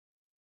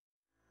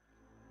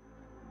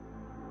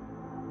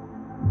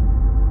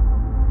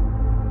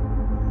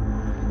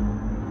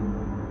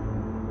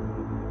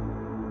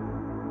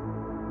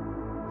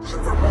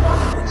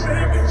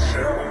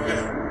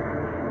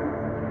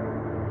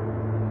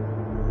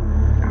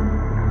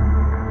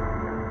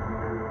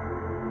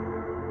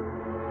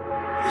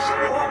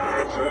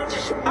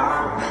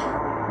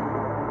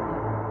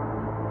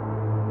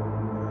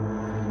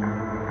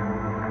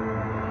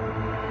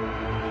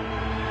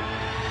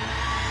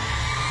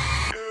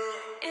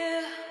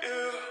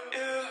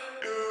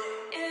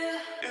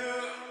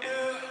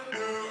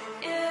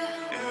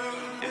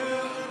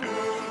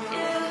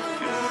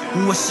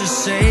我是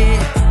谁？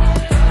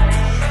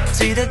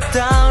记得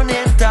当年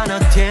大闹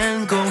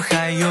天宫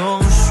还用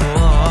说？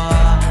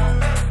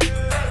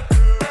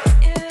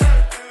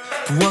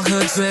我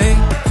喝醉，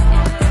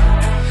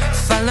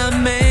犯了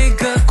每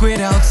个轨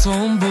道，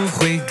从不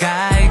会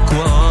改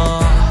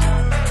过。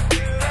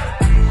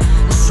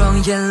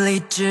双眼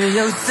里只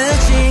有自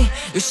己，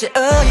有些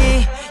恶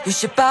意，有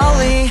些暴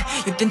力，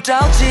有点着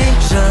急，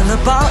惹了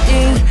报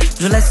应，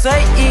如来随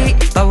意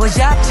把我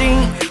压进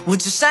无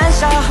知山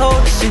下后，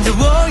现在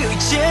我有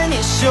1000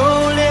年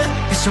修炼，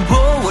别强迫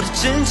我的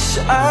真只是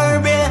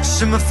耳边，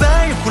什么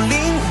凡人或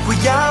灵或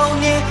妖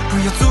孽，不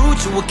要阻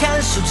止我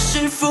看守着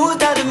师父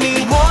他的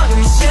命。我有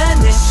1000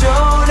年修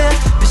炼，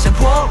别强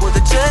迫我的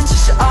真只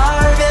是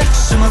耳边，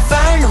什么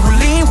凡人或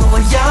灵或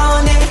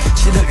妖孽，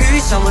记得遇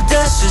上我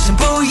的事情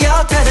不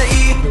要太得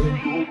意。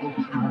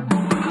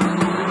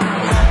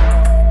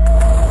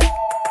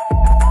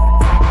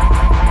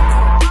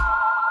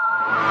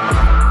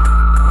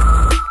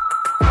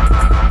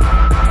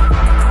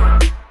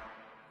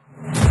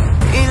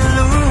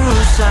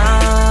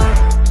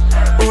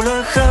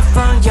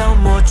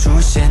出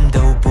现都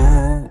不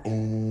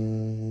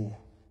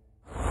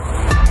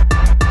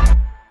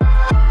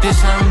别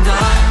上当，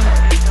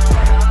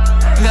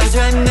了解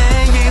每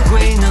一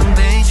回能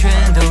被全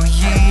都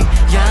一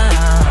样。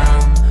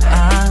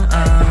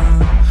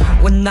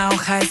我脑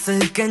海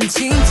4根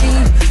清净，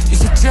有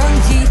些正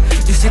义，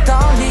有些道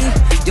理，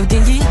有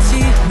点义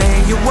气，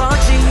没有忘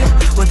记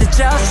我的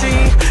教训，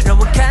让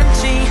我看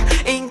清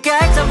应该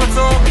怎么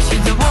做。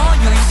现在我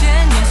有1000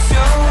年修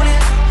炼，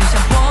别强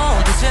迫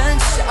我的真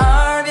只是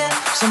耳边，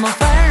什么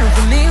凡人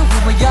或灵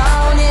或妖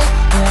孽，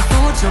不要阻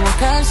止我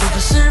看守着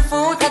师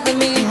父他的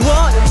命。我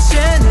有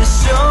1000年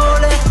修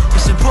炼，别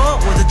强迫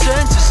我的真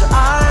只是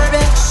耳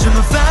边，什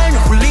么凡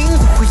人或灵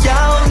或妖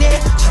孽，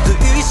记得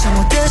遇上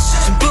我的事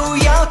情不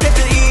要太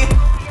得意。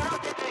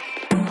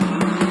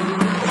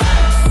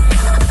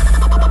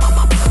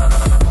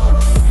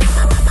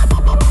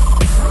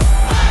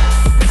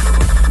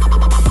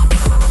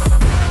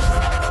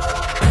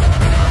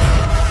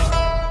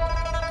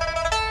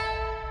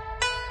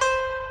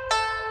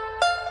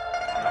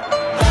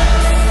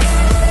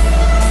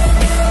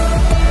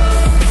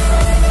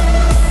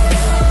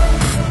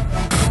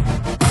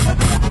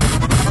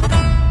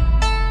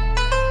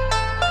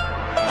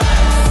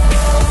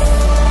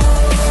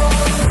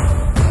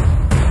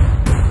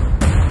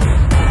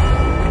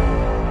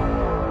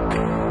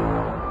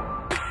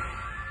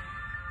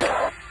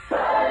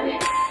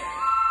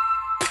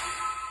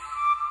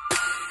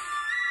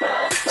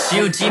西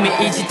游记每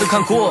一集都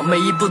看过，每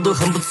一部都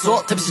很不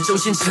错，特别是周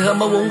星驰和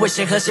莫文蔚，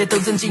谁和谁都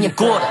曾经演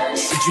过的。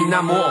喜剧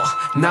那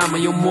么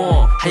幽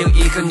默，还有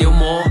一个牛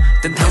魔。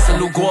等唐僧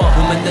路过，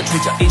我们的主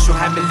角英雄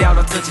还没聊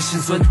到自己心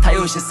酸，他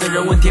有些私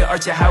人问题，而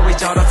且还未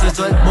找到自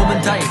尊。我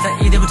们他也在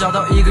一天会找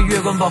到一个月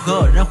光宝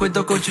盒，让回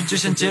到过去就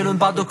像杰伦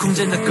8度空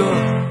间的歌。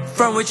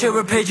From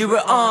whichever page you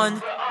were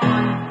on,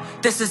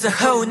 this is a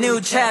whole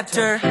new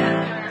chapter.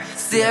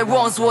 See, I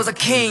once was a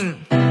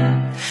king,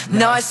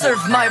 now I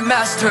serve my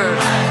master.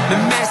 My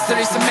master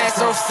is a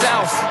master of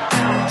self.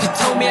 He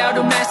told me how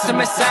to master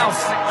myself.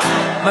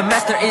 My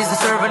master is a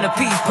servant of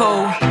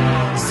people,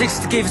 seeks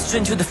to give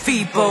strength to the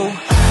feeble.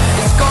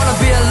 It's gonna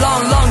be a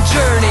long, long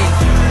journey,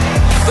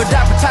 but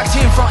I protect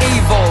him from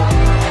evil.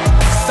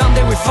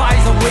 Someday we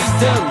find some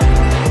wisdom,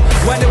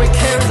 one day we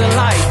carry the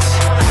light.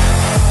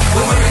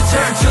 When we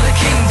return to the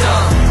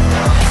kingdom,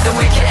 then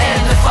we can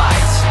end the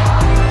fight.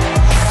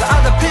 The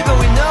other people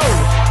we know,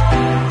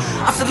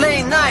 after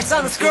late nights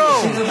on the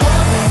scroll,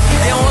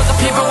 they are all the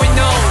people we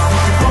know.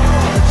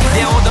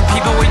 They are all the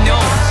people we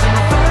know.